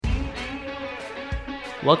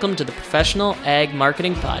Welcome to the Professional Ag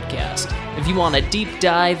Marketing Podcast. If you want a deep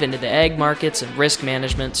dive into the ag markets and risk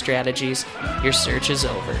management strategies, your search is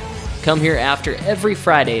over. Come here after every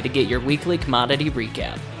Friday to get your weekly commodity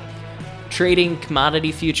recap. Trading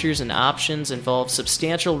commodity futures and options involves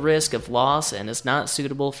substantial risk of loss and is not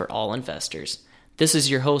suitable for all investors. This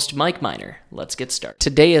is your host, Mike Miner. Let's get started.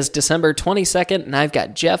 Today is December 22nd, and I've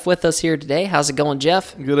got Jeff with us here today. How's it going,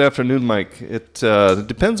 Jeff? Good afternoon, Mike. It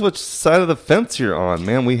depends which side of the fence you're on,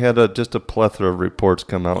 man. We had just a plethora of reports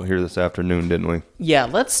come out here this afternoon, didn't we? Yeah,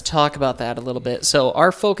 let's talk about that a little bit. So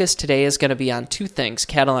our focus today is going to be on two things,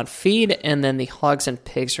 cattle on feed and then the Hogs and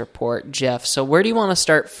Pigs report. Jeff, so where do you want to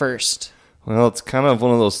start first? Well, it's kind of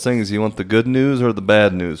one of those things. You want the good news or the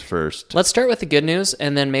bad news first? Let's start with the good news,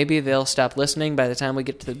 and then maybe they'll stop listening by the time we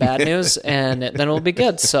get to the bad news, and then it'll be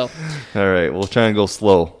good. So, all right, we'll try and go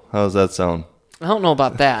slow. How does that sound? I don't know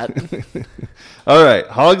about that. All right,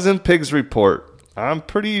 Hogs and Pigs report. I'm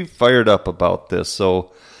pretty fired up about this.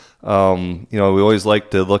 So, we always like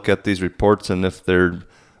to look at these reports, and if they're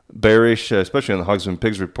bearish, especially on the Hogs and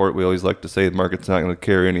Pigs report, we always like to say the market's not going to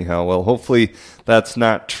carry anyhow. Well, hopefully that's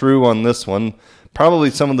not true on this one. Probably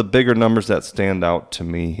some of the bigger numbers that stand out to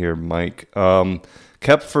me here, Mike.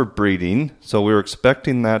 Kept for breeding, so we were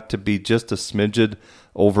expecting that to be just a smidgen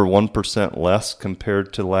over 1% less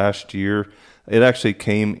compared to last year. It actually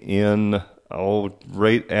came in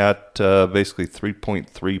right at basically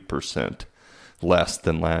 3.3% less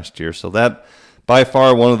than last year. So that by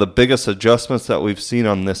far one of the biggest adjustments that we've seen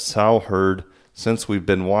on this sow herd since we've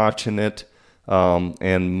been watching it,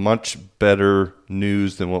 and much better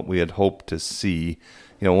news than what we had hoped to see.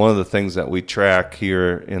 One of the things that we track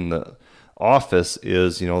here in the office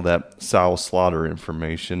is, that sow slaughter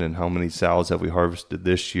information and how many sows have we harvested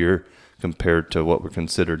this year compared to what were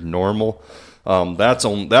considered normal.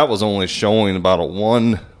 That was only showing about a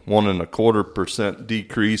 1.25%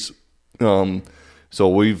 decrease. So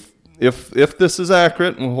If this is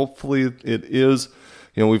accurate, and hopefully it is,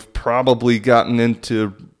 we've probably gotten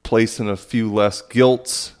into placing a few less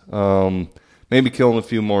gilts, maybe killing a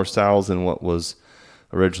few more sows than what was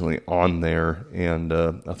originally on there, and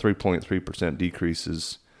a 3.3% decrease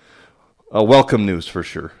is welcome news for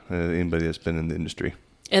sure. Anybody that's been in the industry.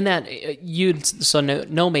 And that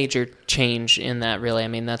no major change in that, really. I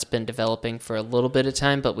mean, that's been developing for a little bit of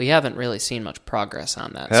time, but we haven't really seen much progress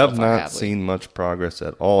on that. Have not seen much progress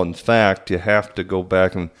at all. In fact, you have to go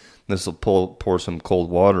back, and this will pour some cold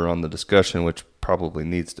water on the discussion, which probably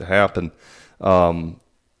needs to happen.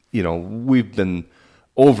 We've been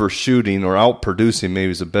overshooting or outproducing,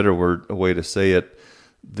 maybe is a better way to say it.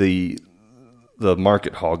 The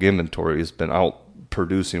market hog inventory has been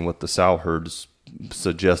outproducing what the sow herds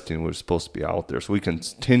suggesting we're supposed to be out there. So we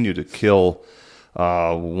continue to kill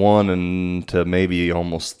 1 to maybe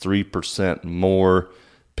almost 3% more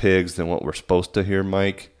pigs than what we're supposed to here,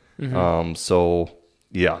 Mike. Mm-hmm.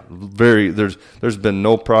 There's been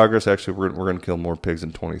no progress. Actually, we're going to kill more pigs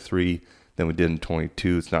in 23 than we did in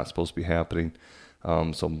 22. It's not supposed to be happening.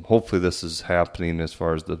 So hopefully this is happening as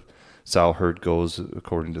far as the sow herd goes,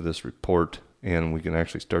 according to this report, and we can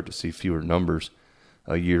actually start to see fewer numbers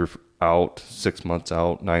a year out, 6 months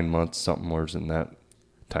out, 9 months, something more in that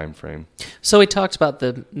time frame. So we talked about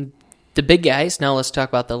the big guys. Now let's talk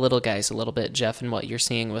about the little guys a little bit, Jeff, and what you're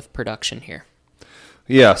seeing with production here.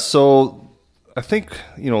 Yeah, so I think,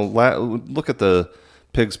 look at the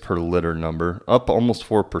pigs per litter number, up almost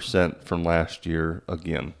 4% from last year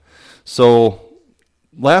again. So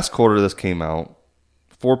last quarter this came out,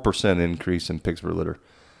 4% increase in pigs per litter.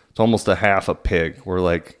 It's almost a half a pig. We're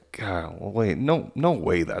like, God, wait, no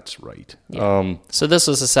way that's right. Yeah. So this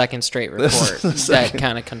was a second straight report that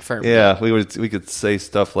kind of confirmed Yeah, that. we could say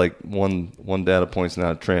stuff like one data point's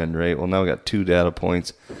not a trend, right? Well, now we got 2 data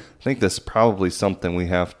points. I think that's probably something we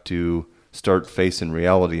have to start facing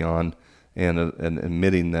reality on and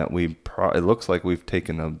admitting that it looks like we've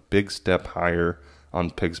taken a big step higher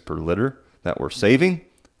on pigs per litter that we're saving,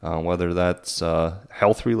 whether that's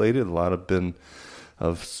health related. A lot have been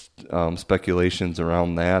of speculations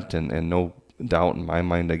around that, and no doubt in my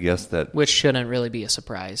mind, I guess, that... Which shouldn't really be a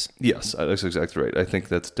surprise. Yes, that's exactly right. I think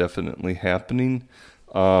that's definitely happening.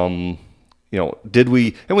 Did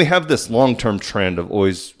we... And we have this long-term trend of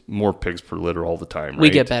always more pigs per litter all the time, right? We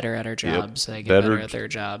get better at our jobs. Yep. They get better at their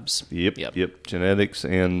jobs. Yep. Genetics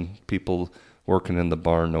and people working in the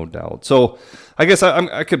barn, no doubt. So I guess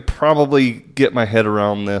I could probably get my head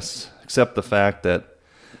around this, except the fact that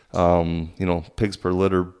pigs per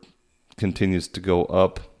litter continues to go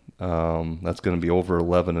up. That's going to be over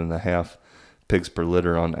 11.5 pigs per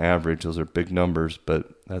litter on average. Those are big numbers,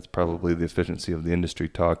 but that's probably the efficiency of the industry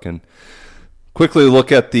talking. Quickly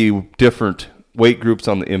look at the different weight groups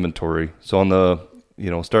on the inventory. So on the,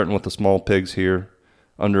 starting with the small pigs here,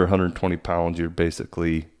 under 120 pounds, you're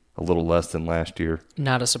basically a little less than last year.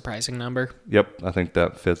 Not a surprising number. Yep, I think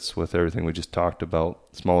that fits with everything we just talked about.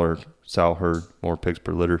 Smaller sow herd, more pigs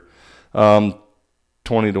per litter. 20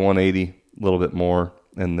 to 180, a little bit more,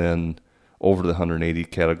 and then over the 180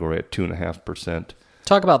 category at 2.5%.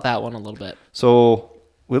 Talk about that one a little bit. So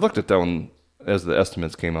we looked at that one as the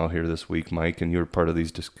estimates came out here this week, Mike, and you were part of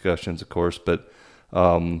these discussions, of course, but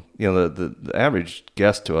the average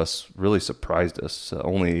guess to us really surprised us.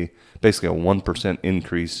 Only basically a 1%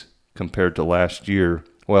 increase compared to last year.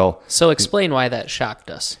 Well, so explain why that shocked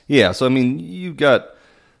us. Yeah, so I mean, you got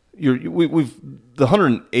we've the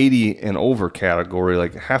 180 and over category.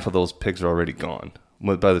 Like half of those pigs are already gone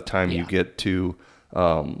by the time you get to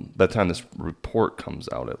by the time this report comes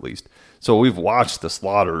out, at least. So we've watched the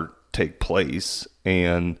slaughter take place,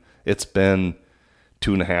 and it's been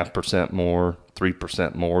 2.5% more,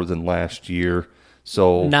 3% more than last year.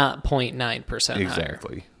 So not 0.9%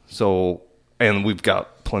 exactly. Higher. So, and we've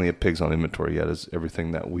got plenty of pigs on inventory yet, is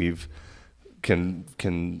everything that we've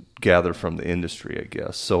can gather from the industry, I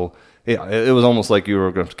guess. So yeah, it was almost like you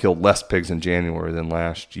were going to kill less pigs in January than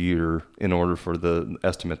last year in order for the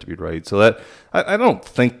estimate to be right. So that I don't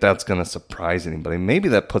think that's going to surprise anybody. Maybe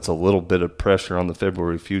that puts a little bit of pressure on the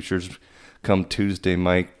February futures come Tuesday,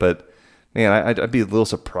 Mike. But man, I'd be a little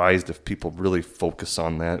surprised if people really focus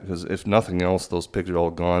on that, because if nothing else, those pigs are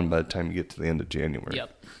all gone by the time you get to the end of January.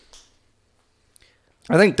 Yep.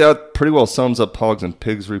 I think that pretty well sums up Hogs and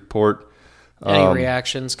Pigs report. Any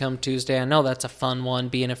reactions come Tuesday? I know that's a fun one,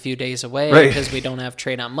 being a few days away, right, because we don't have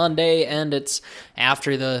trade on Monday, and it's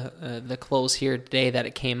after the close here today that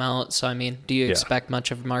it came out. So, I mean, do you expect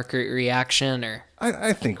much of a market reaction? Or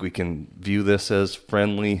I think we can view this as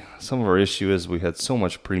friendly. Some of our issue is we had so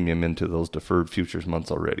much premium into those deferred futures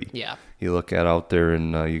months already. Yeah. You look at out there,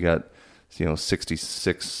 and you got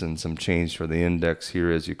 66 and some change for the index here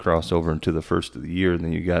as you cross over into the first of the year, and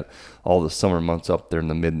then you got all the summer months up there in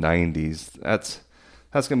the mid-90s. That's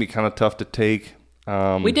going to be kind of tough to take.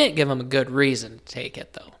 We didn't give them a good reason to take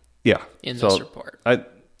it, though. Yeah, in this report.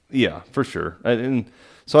 Yeah, for sure.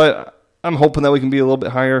 I'm hoping that we can be a little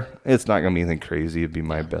bit higher. It's not going to be anything crazy. It'd be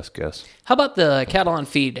my best guess. How about the cattle on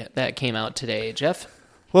feed that came out today, Jeff?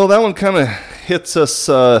 Well, that one kind of hits us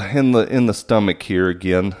in the stomach here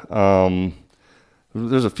again.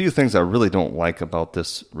 There's a few things I really don't like about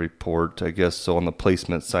this report, I guess. So on the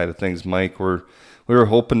placement side of things, Mike, we were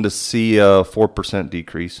hoping to see a 4%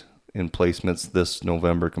 decrease in placements this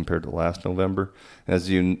November compared to last November. As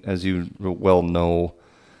you well know,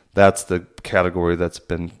 that's the category that's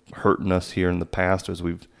been hurting us here in the past, as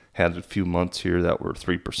we've had a few months here that were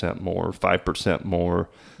 3% more, 5% more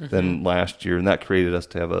than last year, and that created us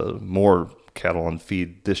to have a more cattle on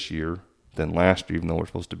feed this year than last year, even though we're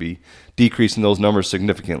supposed to be decreasing those numbers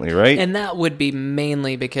significantly, right? And that would be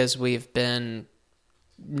mainly because we've been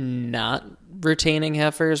not retaining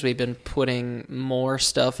heifers. We've been putting more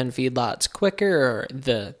stuff in feedlots quicker, or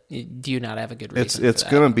do you not have a good reason? It's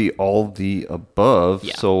going to be all the above.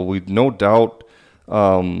 Yeah. So we no doubt.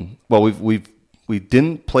 We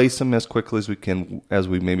didn't place them as quickly as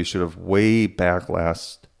we maybe should have way back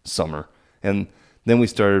last summer, and then we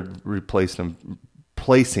started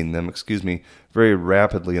placing them, very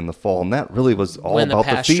rapidly in the fall, and that really was all about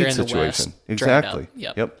the feed situation. Exactly.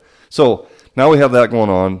 Yep. So now we have that going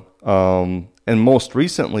on, and most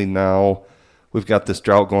recently now we've got this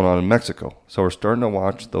drought going on in Mexico. So we're starting to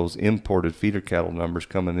watch those imported feeder cattle numbers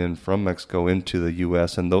coming in from Mexico into the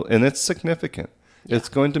U.S., and it's significant. Yeah. It's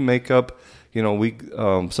going to make up,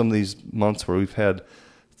 some of these months where we've had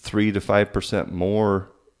 3 to 5%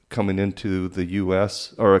 more coming into the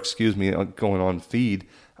U.S., going on feed.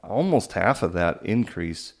 Almost half of that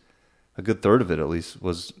increase, a good third of it at least,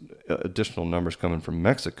 was additional numbers coming from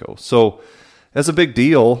Mexico. So that's a big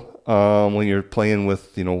deal when you're playing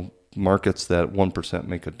with, markets that 1%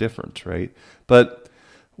 make a difference, right? But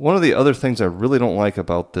one of the other things I really don't like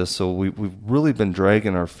about this, so we've really been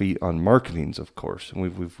dragging our feet on marketings, of course, and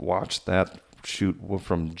we've watched that shoot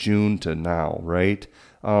from June to now, right?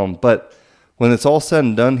 But when it's all said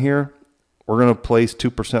and done here, we're going to place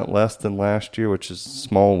 2% less than last year, which is a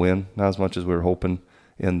small win, not as much as we were hoping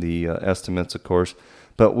in the estimates, of course.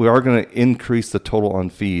 But we are going to increase the total on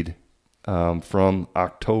feed from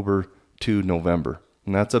October to November,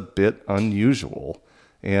 and that's a bit unusual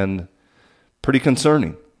and pretty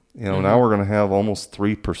concerning. Now we're going to have almost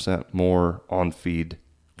 3% more on feed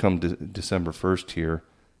come December 1st here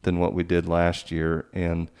than what we did last year,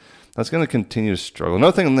 and that's going to continue to struggle.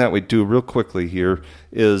 Another thing that we do real quickly here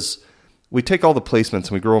is we take all the placements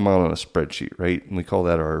and we grow them out on a spreadsheet, right? And we call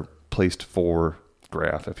that our placed for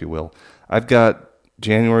graph, if you will. I've got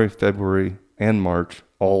January, February, and March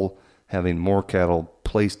all having more cattle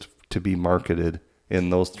placed to be marketed in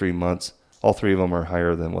those 3 months. All three of them are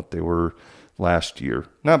higher than what they were last year.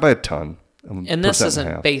 Not by a ton. And this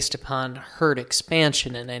isn't based upon herd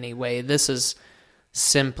expansion in any way. This is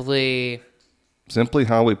simply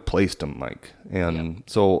how we placed them, Mike. And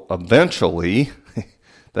so eventually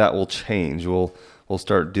that will change. We'll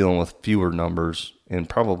start dealing with fewer numbers, and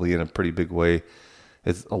probably in a pretty big way.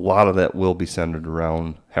 A lot of that will be centered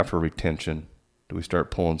around heifer retention. Do we start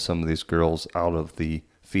pulling some of these girls out of the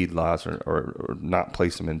feedlots or not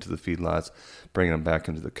place them into the feedlots, bringing them back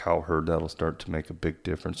into the cow herd? That'll start to make a big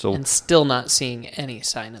difference. So, and still not seeing any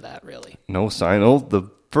sign of that, really. No sign. Oh, the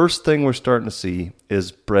first thing we're starting to see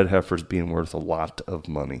is bred heifers being worth a lot of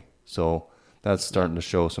money. So that's starting to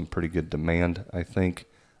show some pretty good demand, I think.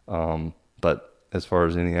 But as far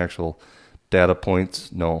as any actual data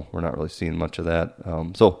points, no, we're not really seeing much of that.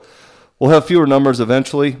 So we'll have fewer numbers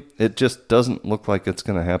eventually. It just doesn't look like it's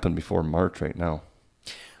going to happen before March right now.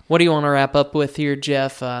 What do you want to wrap up with here,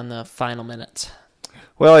 Jeff, on the final minutes?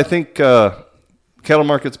 Well, I think cattle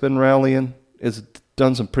market's been rallying. It's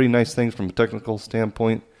done some pretty nice things from a technical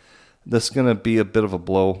standpoint. This is going to be a bit of a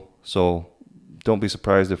blow, so don't be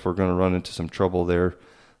surprised if we're going to run into some trouble there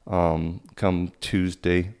come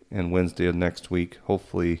Tuesday and Wednesday of next week.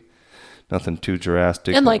 Hopefully nothing too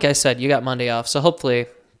drastic. And like I said, you got Monday off, so hopefully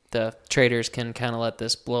the traders can kind of let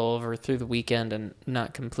this blow over through the weekend and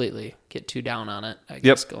not completely get too down on it, I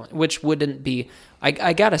guess. Which wouldn't be,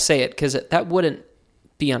 I got to say it, because that wouldn't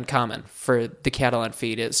be uncommon for the cattle on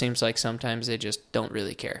feed. It seems like sometimes they just don't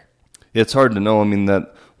really care. It's hard to know. I mean,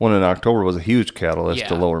 that one in October was a huge catalyst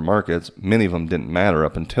to lower markets. Many of them didn't matter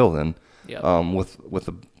up until then, with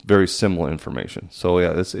a very similar information. So,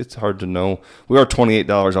 yeah, it's hard to know. We are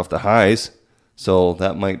 $28 off the highs, so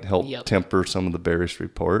that might help temper some of the bearish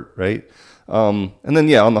report, right? And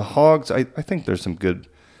then, on the hogs, I think there's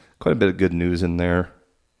quite a bit of good news in there.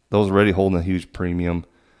 Those already holding a huge premium.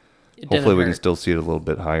 Hopefully we can still see it a little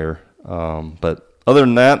bit higher. But other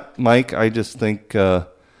than that, Mike, I just think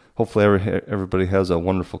hopefully everybody has a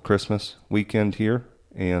wonderful Christmas weekend here,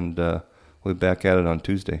 and we'll be back at it on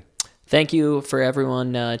Tuesday. Thank you for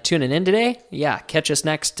everyone tuning in today. Yeah, catch us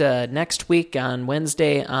next week on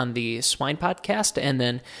Wednesday on the Swine Podcast, and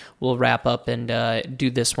then we'll wrap up and do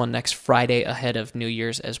this one next Friday ahead of New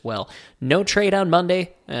Year's as well. No trade on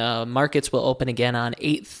Monday. Markets will open again on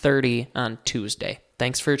 8:30 on Tuesday.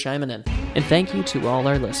 Thanks for chiming in. And thank you to all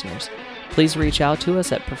our listeners. Please reach out to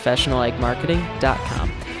us at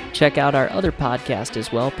professionalagmarketing.com. Check out our other podcast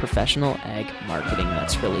as well, Professional Ag Marketing,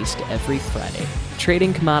 that's released every Friday.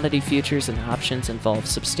 Trading commodity futures and options involves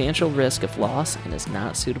substantial risk of loss and is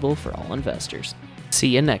not suitable for all investors. See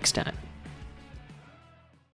you next time.